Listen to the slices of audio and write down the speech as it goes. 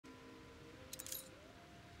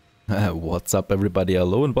What's up everybody,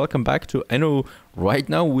 hello and welcome back to Anno. Right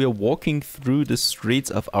now we are walking through the streets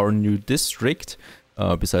of our new district,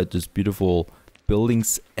 beside these beautiful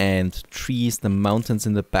buildings and trees, the mountains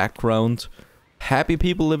in the background. Happy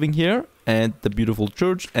people living here, and the beautiful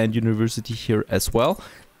church and university here as well.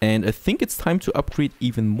 And I think it's time to upgrade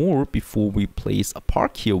even more before we place a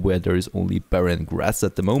park here where there is only barren grass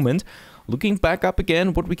at the moment. Looking back up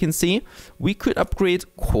again, what we can see, we could upgrade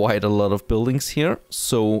quite a lot of buildings here.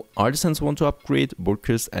 So artisans want to upgrade,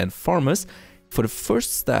 workers and farmers. For the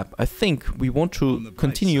first step, I think we want to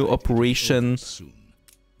continue operation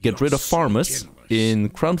get rid of farmers in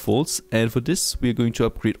Crownfolds. And for this, we are going to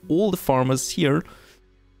upgrade all the farmers here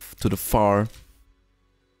to the far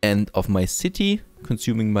end of my city,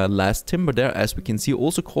 consuming my last timber there, as we can see,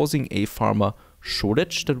 also causing a farmer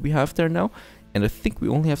shortage that we have there now. And I think we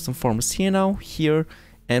only have some farmers here now, here,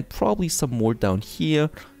 and probably some more down here,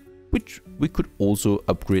 which we could also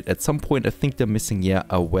upgrade at some point. I think they're missing, yeah,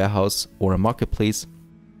 a warehouse or a marketplace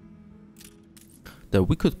that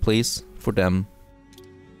we could place for them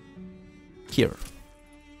here.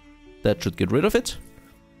 That should get rid of it.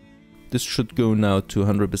 This should go now to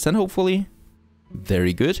 100% hopefully.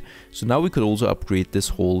 Very good. So now we could also upgrade this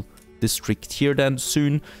whole district here then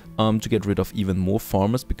soon, to get rid of even more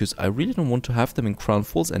farmers, because I really don't want to have them in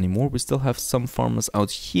Crownfolds anymore. We still have some farmers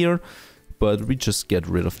out here, but we just get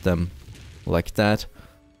rid of them like that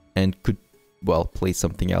and could, well, place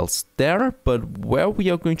something else there. But where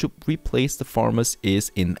we are going to replace the farmers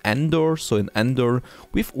is in Anno. So in Anno,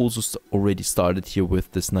 we've also already started here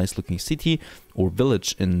with this nice looking city or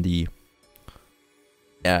village in the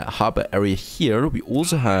harbor area here. We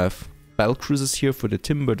also have battle cruisers here for the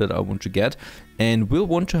timber that I want to get, and we'll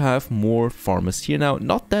want to have more farmers here now.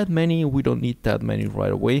 Not that many, we don't need that many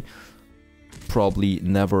right away, probably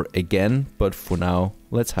never again, but for now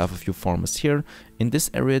let's have a few farmers here in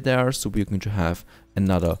this area there. So we're going to have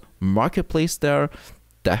another marketplace there,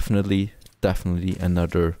 definitely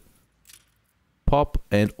another pub,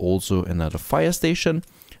 and also another fire station,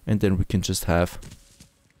 and then we can just have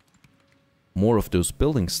more of those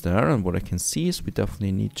buildings there. And what I can see is we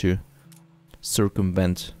definitely need to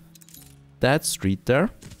circumvent that street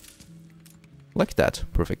there, like that.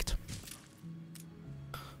 Perfect.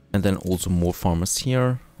 And then also more farmers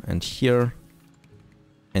here and here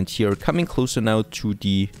and here, coming closer now to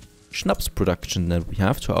the schnapps production that we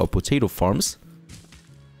have, to our potato farms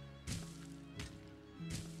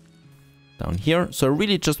down here. So I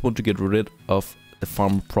really just want to get rid of the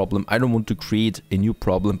farmer problem. I don't want to create a new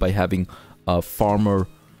problem by having a farmer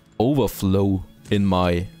overflow in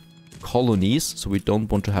my colonies, so we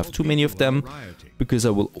don't want to have too many of them, because I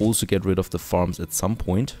will also get rid of the farms at some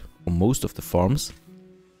point, or most of the farms.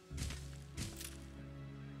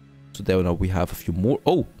 So there now we have a few more.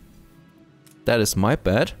 Oh, that is my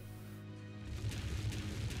bad.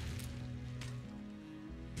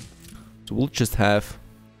 So we'll just have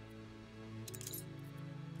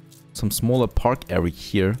some smaller park area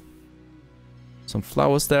here, some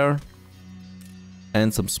flowers there,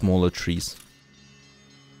 and some smaller trees.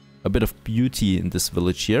 A bit of beauty in this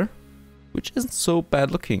village here, which isn't so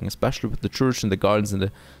bad looking, especially with the church and the gardens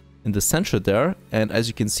in the center there. And as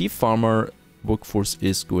you can see, farmer workforce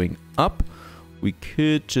is going up. We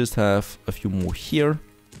could just have a few more here.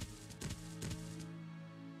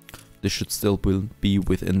 This should still be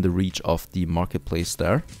within the reach of the marketplace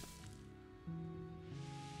there.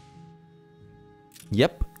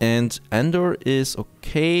 Yep, and Andor is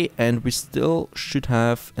okay, and we still should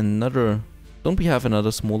have another. Don't we have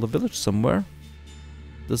another smaller village somewhere?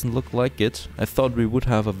 Doesn't look like it. I thought we would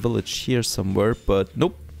have a village here somewhere, but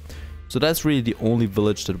nope. So that's really the only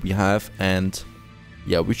village that we have, and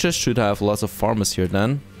yeah, we just should have lots of farmers here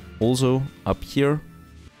then. Also up here,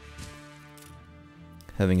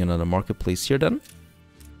 having another marketplace here then.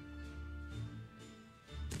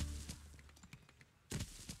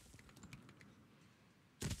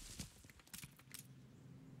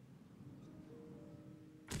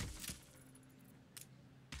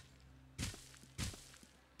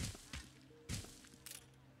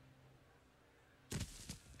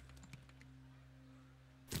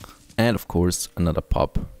 And of course, another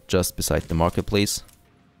pub just beside the marketplace.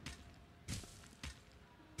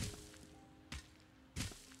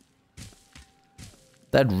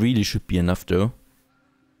 That really should be enough though.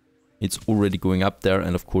 It's already going up there,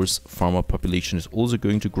 and of course, farmer population is also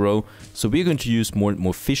going to grow. So we're going to use more and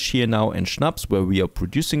more fish here now and schnapps where we are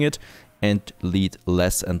producing it, and lead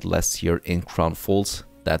less and less here in Crownfolds.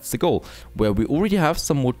 That's the goal. Where we already have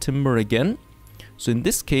some more timber again. So in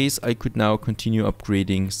this case, I could now continue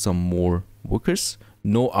upgrading some more workers.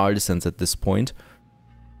 No artisans at this point.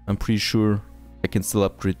 I'm pretty sure I can still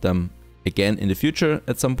upgrade them again in the future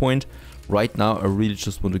at some point. Right now, I really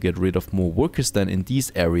just want to get rid of more workers than in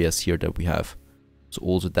these areas here that we have. So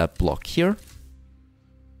also that block here.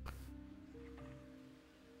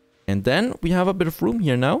 And then we have a bit of room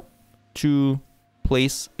here now to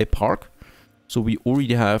place a park. So we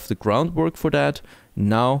already have the groundwork for that.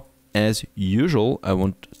 Now, as usual, I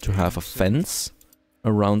want to have a fence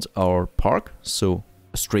around our park. So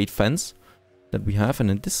a straight fence that we have. And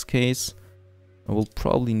in this case, I will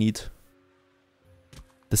probably need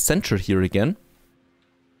the center here again.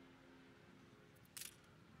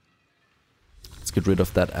 Let's get rid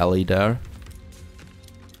of that alley there.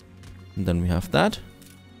 And then we have that.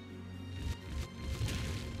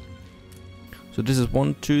 So this is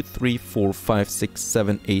 1, 2, 3, 4, 5, 6,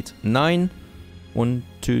 7, 8, 9. 1,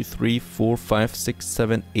 2, 3, 4, 5, 6,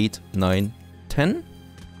 7, 8, 9, 10.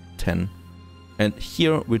 10. And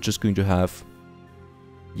here we're just going to have,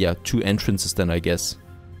 yeah, 2 entrances then, I guess.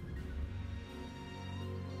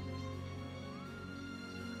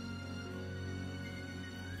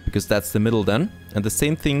 Because that's the middle then. And the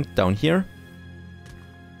same thing down here.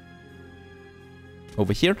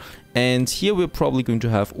 Over here. And here we're probably going to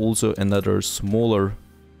have also another smaller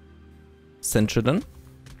center then.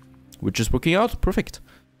 Which is working out perfect.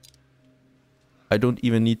 I don't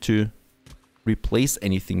even need to replace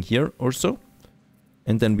anything here or so.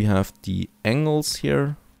 And then we have the angles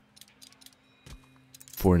here.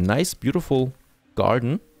 For a nice beautiful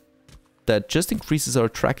garden. That just increases our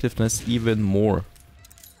attractiveness even more.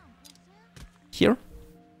 Here.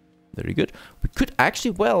 Very good. We could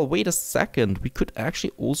actually, well, wait a second. We could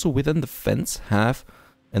actually also within the fence have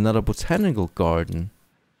another botanical garden.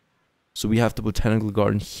 So we have the botanical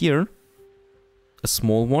garden here. A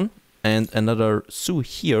small one. And another zoo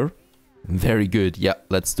here. Very good. Yeah,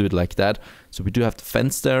 let's do it like that. So we do have the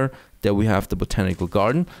fence there. There we have the botanical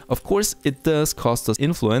garden. Of course, it does cost us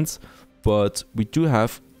influence. But we do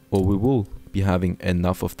have, or we will be having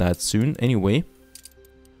enough of that soon anyway.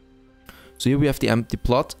 So here we have the empty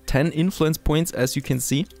plot, 10 influence points as you can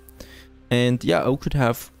see. And yeah, I could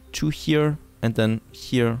have 2 here, and then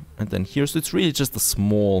here, and then here. So it's really just a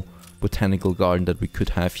small botanical garden that we could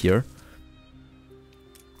have here.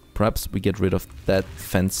 Perhaps we get rid of that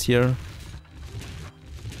fence here.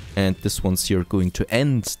 And this one's here going to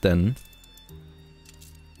end then.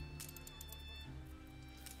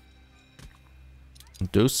 On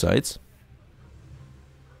those sides.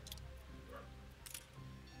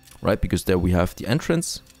 Right, because there we have the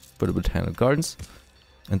entrance for the botanical gardens.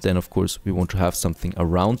 And then, of course, we want to have something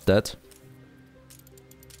around that.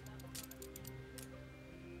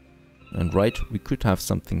 And right, we could have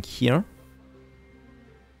something here.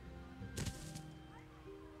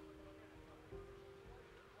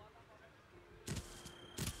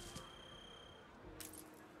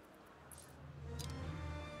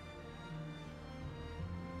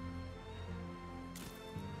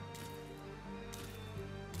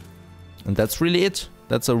 And that's really it.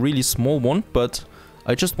 That's a really small one, but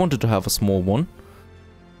I just wanted to have a small one.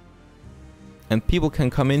 And people can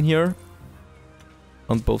come in here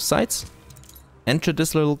on both sides. Enter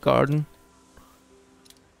this little garden.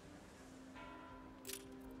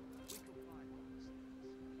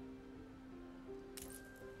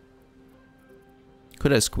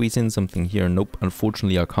 Could I squeeze in something here? Nope,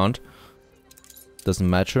 unfortunately I can't. Doesn't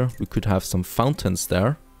matter. We could have some fountains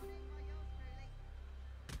there.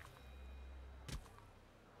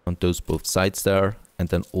 On those both sides there, and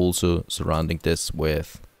then also surrounding this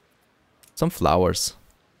with some flowers.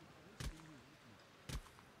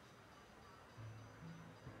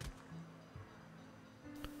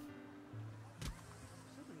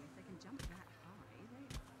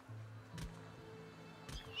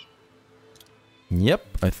 Yep,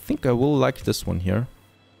 I think I will like this one here.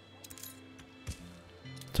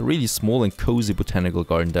 It's a really small and cozy botanical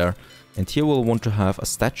garden there. And here we'll want to have a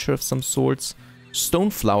statue of some sorts. Stone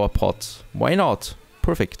flower pot. Why not?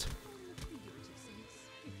 Perfect.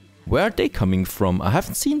 Where are they coming from? I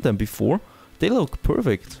haven't seen them before. They look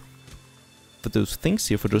perfect. For those things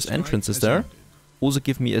here, for those entrances there. Also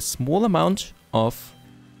give me a small amount of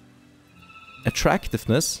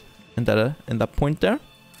attractiveness in that point there.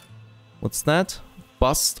 What's that?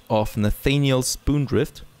 Bust of Nathaniel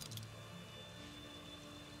Spoondrift.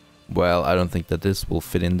 Well, I don't think that this will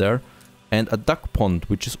fit in there. And a duck pond,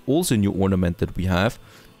 which is also a new ornament that we have.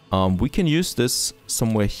 We can use this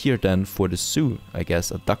somewhere here then for the zoo, I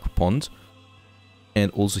guess, a duck pond. And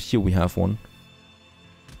also here we have one.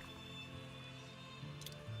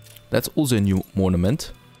 That's also a new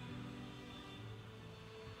ornament.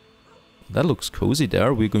 That looks cozy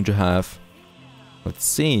there. We're going to have, let's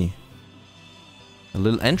see. a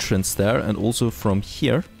little entrance there, and also from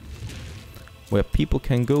here where people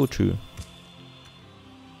can go to.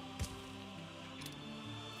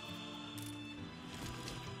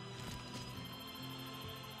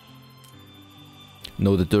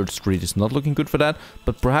 No, the dirt street is not looking good for that,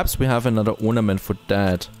 but perhaps we have another ornament for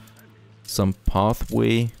that. Some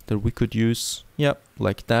pathway that we could use. Yep,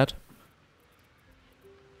 like that.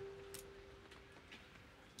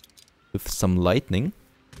 With some lightning.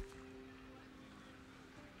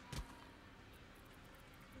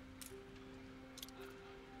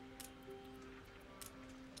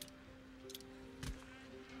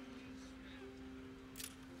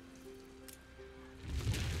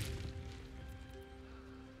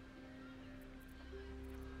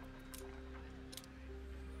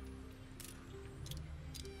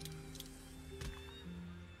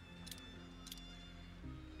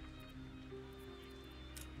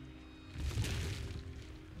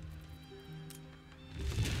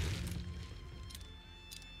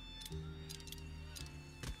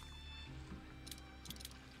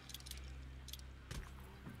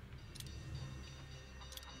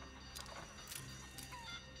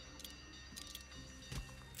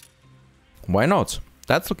 Why not?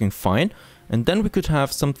 That's looking fine. And then we could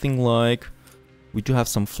have something like... We do have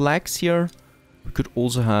some flags here. We could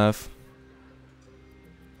also have...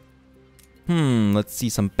 let's see,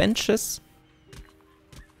 some benches.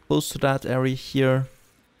 Close to that area here.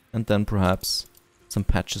 And then perhaps some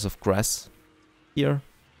patches of grass here.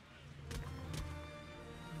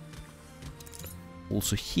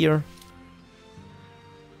 Also here.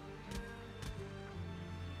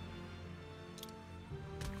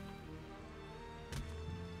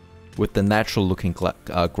 With the natural looking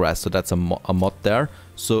grass, so that's a mod there.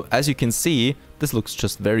 So as you can see, this looks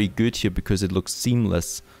just very good here because it looks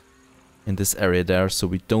seamless in this area there. So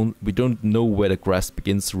we don't know where the grass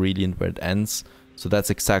begins really and where it ends. So that's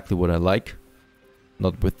exactly what I like.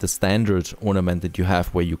 Not with the standard ornament that you have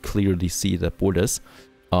where you clearly see the borders.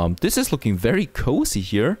 This is looking very cozy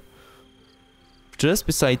here. Just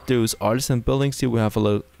beside those artisan buildings here, we have a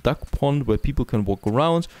little duck pond where people can walk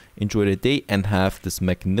around, enjoy their day, and have this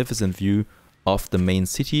magnificent view of the main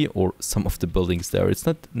city or some of the buildings there. It's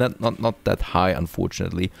not that high,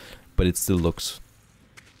 unfortunately, but it still looks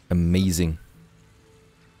amazing.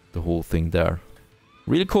 The whole thing there.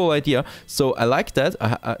 Really cool idea. So I like that.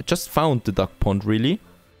 I just found the duck pond, really.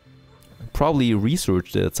 Probably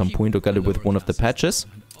researched it at some point or got it with one of the patches.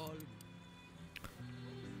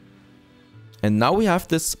 And now we have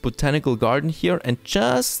this botanical garden here, and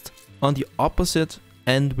just on the opposite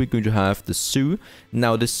end we're going to have the zoo.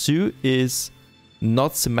 Now the zoo is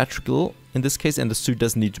not symmetrical in this case, and the zoo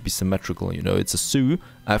doesn't need to be symmetrical, you know, it's a zoo.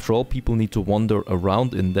 After all, people need to wander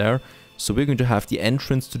around in there. So we're going to have the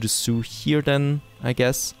entrance to the zoo here then, I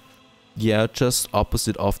guess. Yeah, just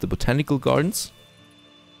opposite of the botanical gardens.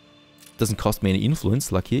 Doesn't cost me any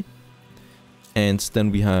influence, lucky. And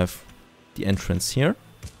then we have the entrance here.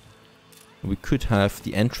 We could have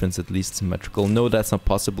the entrance at least symmetrical. No, that's not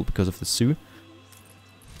possible because of the zoo.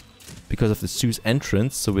 Because of the zoo's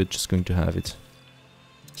entrance, so we're just going to have it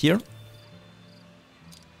here.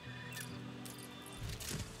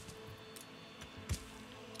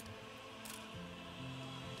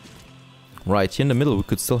 Right, here in the middle we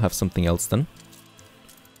could still have something else then.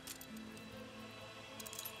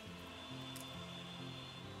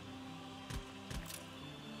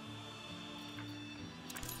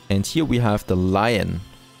 And here we have the lion.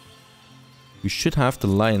 We should have the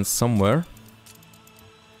lion somewhere.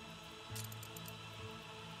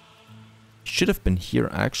 Should have been here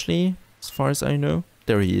actually, as far as I know.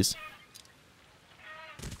 There he is.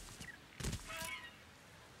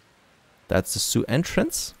 That's the zoo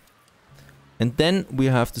entrance. And then we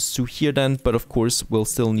have the zoo here then, but of course we'll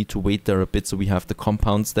still need to wait there a bit, so we have the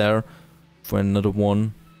compounds there for another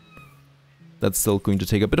one. That's still going to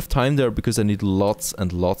take a bit of time there because I need lots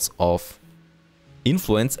and lots of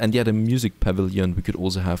influence. And yeah, the music pavilion we could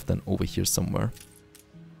also have then over here somewhere.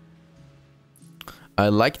 I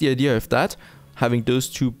like the idea of that, having those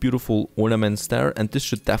two beautiful ornaments there, and this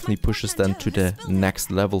should definitely push us then to the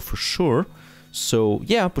next level for sure. So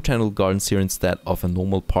yeah, botanical gardens here instead of a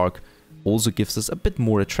normal park also gives us a bit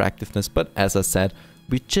more attractiveness, but as I said,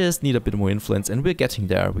 we just need a bit more influence, and we're getting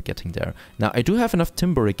there, Now, I do have enough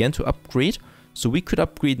timber again to upgrade, so we could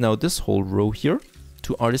upgrade now this whole row here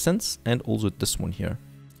to artisans, and also this one here.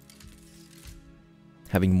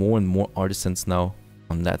 Having more and more artisans now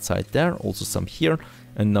on that side there, also some here,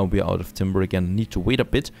 and now we're out of timber again, need to wait a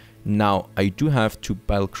bit. Now, I do have 2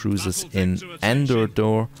 battle cruisers in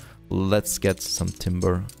Anno. Let's get some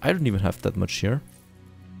timber. I don't even have that much here.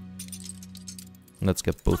 Let's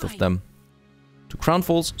get both of them. to Crown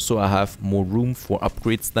Falls, so I have more room for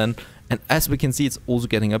upgrades then. And as we can see, it's also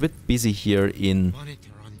getting a bit busy here in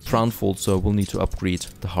Crown Falls, so I will need to upgrade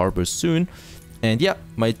the harbor soon. And yeah,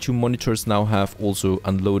 my 2 monitors now have also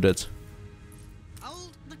unloaded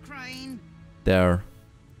their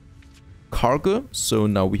cargo, so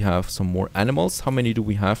now we have some more animals. How many do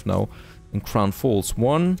we have now in Crown Falls?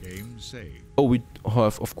 1. Oh, we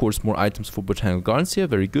have of course more items for botanical gardens here.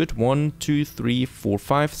 Very good. 1, 2, 3, 4,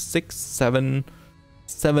 5, 6,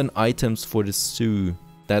 7 items for the zoo.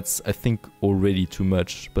 That's, I think, already too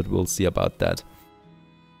much, but we'll see about that.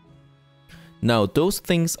 Now those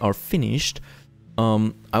things are finished.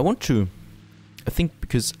 I think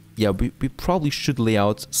because yeah, we probably should lay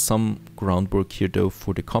out some groundwork here though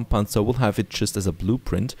for the compound, so I will have it just as a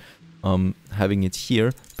blueprint, having it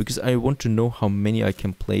here, because I want to know how many I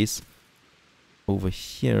can place over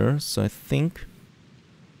here. So I think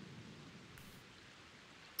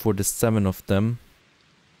for the 7 of them,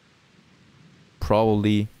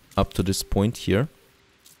 probably up to this point here.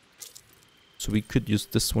 So we could use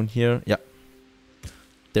this one here. Yeah,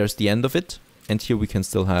 there's the end of it, and here we can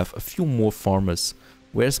still have a few more farmers.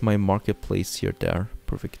 Where's my marketplace here? There.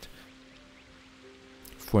 Perfect.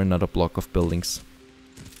 For another block of buildings.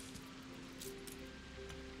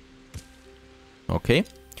 Okay.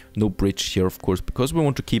 No bridge here, of course, because we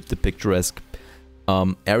want to keep the picturesque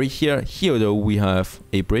area here. Here, though, we have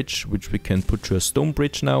a bridge, which we can put to a stone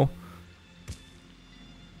bridge now.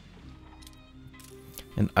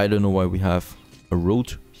 And I don't know why we have a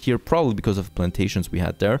road here. Probably because of plantations we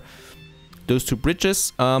had there. Those 2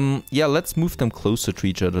 bridges, yeah, let's move them closer to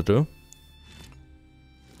each other though.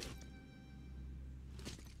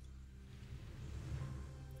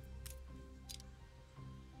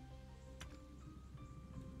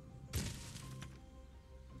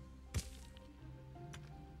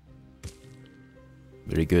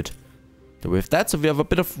 Very good. So with that, so we have a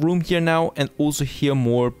bit of room here now, and also here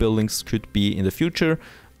more buildings could be in the future,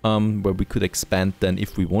 where we could expand then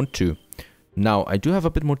if we want to. Now, I do have a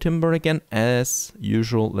bit more timber again, as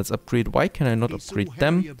usual. Let's upgrade. Why can I not upgrade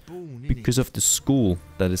them? Because of the school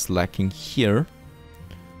that is lacking here.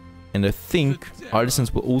 And I think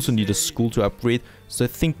artisans will also need a school to upgrade. So I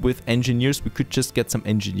think with engineers, we could just get some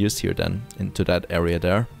engineers here then, into that area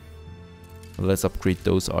there. Let's upgrade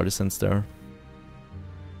those artisans there.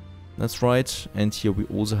 That's right. And here we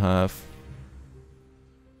also have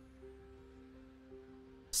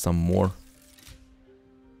some more.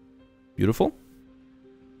 Beautiful.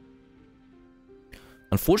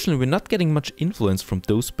 Unfortunately, we're not getting much influence from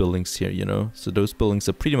those buildings here, you know. So those buildings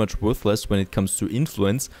are pretty much worthless when it comes to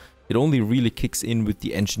influence. It only really kicks in with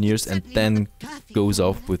the engineers and then goes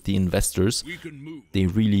off with the investors. They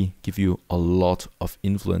really give you a lot of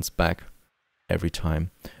influence back every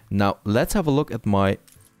time. Now, let's have a look at my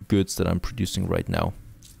goods that I'm producing right now.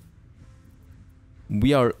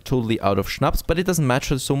 We are totally out of schnapps, but it doesn't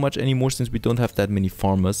matter so much anymore since we don't have that many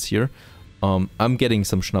farmers here. I'm getting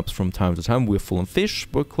some schnapps from time to time. We're full on fish,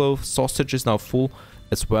 workloaf, sausage is now full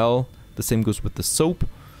as well. The same goes with the soap.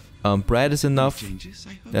 Bread is enough.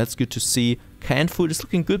 That's good to see. Canned food is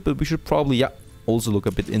looking good, but we should probably, yeah, also look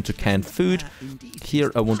a bit into canned food. Here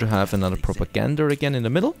I want to have another propaganda again in the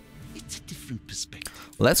middle.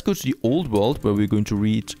 Let's go to the old world where we're going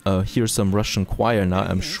to hear some Russian choir now,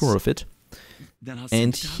 I'm sure of it.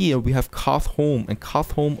 And here we have Kath Home, and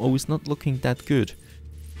Kath Home, oh, is not looking that good.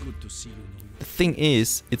 The thing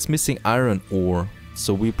is, it's missing iron ore,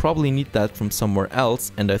 so we probably need that from somewhere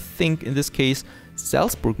else, and I think in this case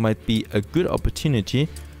Salzburg might be a good opportunity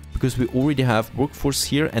because we already have workforce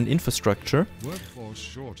here and infrastructure.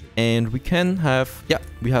 And we can have, yeah,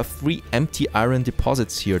 we have 3 empty iron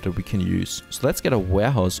deposits here that we can use. So let's get a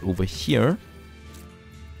warehouse over here.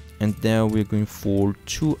 And there we're going for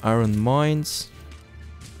 2 iron mines.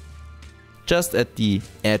 Just at the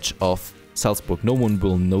edge of Salzburg. No one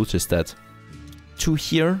will notice that. 2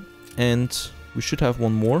 here, and we should have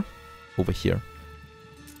 1 more over here.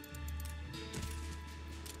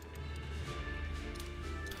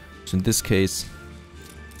 So in this case,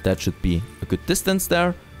 that should be a good distance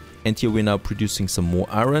there. And here we're now producing some more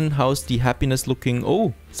iron. How's the happiness looking?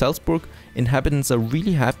 Oh, Salzburg inhabitants are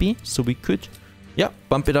really happy. So we could, yeah,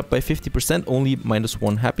 bump it up by 50%, only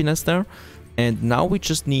 -1 happiness there. And now we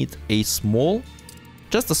just need a small,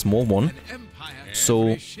 just a small one.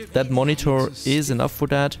 So that monitor is enough for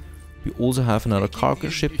that. We also have another cargo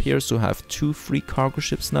ship here, so have 2 free cargo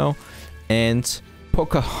ships now. And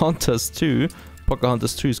Pocahontas 2.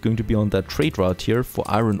 Pocahontas 2 is going to be on that trade route here for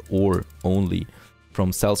iron ore only.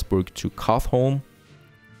 From Salzburg to Kathholm,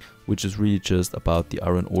 which is really just about the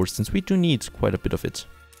iron ore, since we do need quite a bit of it.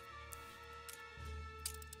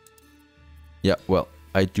 Yeah, well,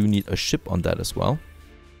 I do need a ship on that as well.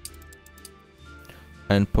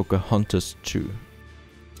 And Pocahontas too.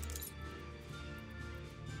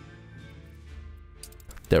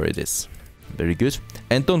 There it is. Very good.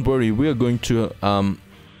 And don't worry, we are going to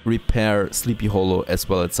repair Sleepy Hollow as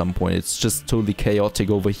well at some point. It's just totally chaotic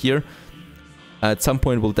over here. At some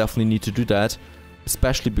point we'll definitely need to do that,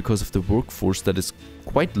 especially because of the workforce that is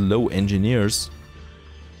quite low. Engineers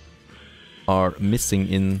are missing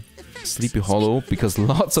in Sleepy Hollow because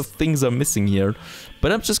lots of things are missing here.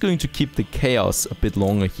 But I'm just going to keep the chaos a bit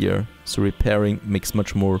longer here, so repairing makes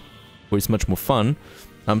much more, or is much more fun.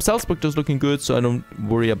 Salzburg is looking good, so I don't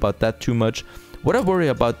worry about that too much. What I worry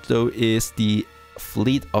about though is the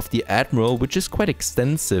fleet of the Admiral, which is quite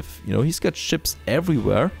extensive. You know, he's got ships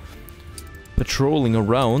everywhere patrolling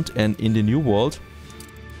around, and in the New World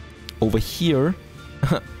over here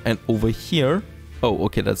and over here. Oh,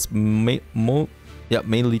 okay, that's mainly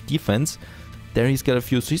defense. There he's got a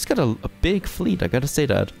few, so he's got a big fleet, I gotta say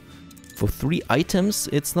that. For 3 items,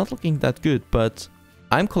 it's not looking that good, but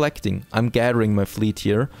I'm collecting, I'm gathering my fleet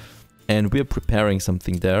here, and we're preparing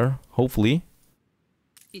something there, hopefully.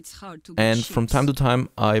 It's hard to and from time to time,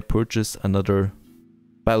 I purchase another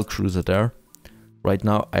battle cruiser there. Right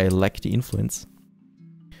now, I lack the influence.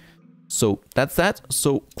 So that's that.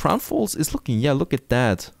 So Crown Falls is looking, yeah, look at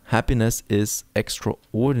that. Happiness is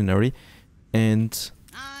extraordinary. And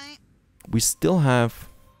we still have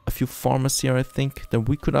a few farmers here, I think, that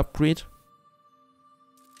we could upgrade.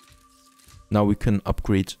 Now we can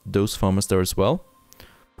upgrade those farmers there as well,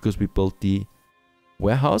 because we built the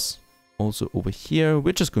warehouse. Also over here,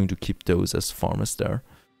 we're just going to keep those as farmers there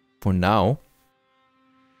for now.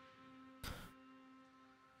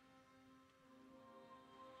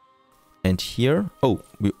 And here, oh,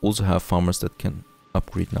 we also have farmers that can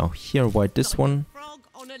upgrade now. Here, why this one?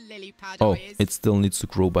 Oh, it still needs to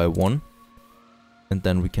grow by 1. And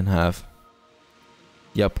then we can have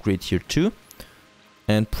the upgrade here too.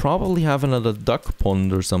 And probably have another duck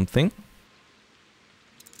pond or something.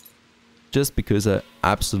 Just because I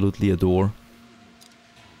absolutely adore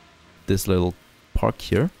this little park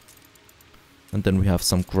here. And then we have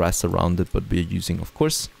some grass around it, but we're using, of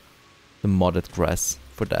course, the modded grass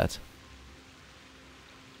for that.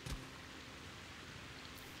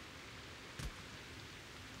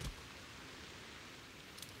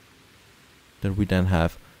 That we then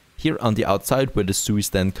have here on the outside where the zoo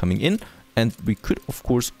is then coming in. And we could, of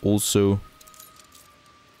course, also...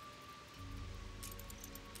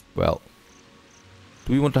 Well,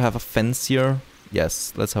 do we want to have a fence here?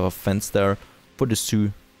 Yes, let's have a fence there for the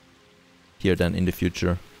zoo here then in the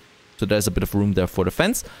future. So there's a bit of room there for the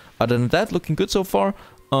fence. Other than that, looking good so far.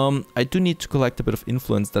 I do need to collect a bit of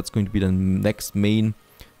influence. That's going to be the next main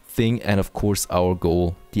thing. And of course, our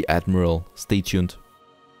goal, the Admiral. Stay tuned.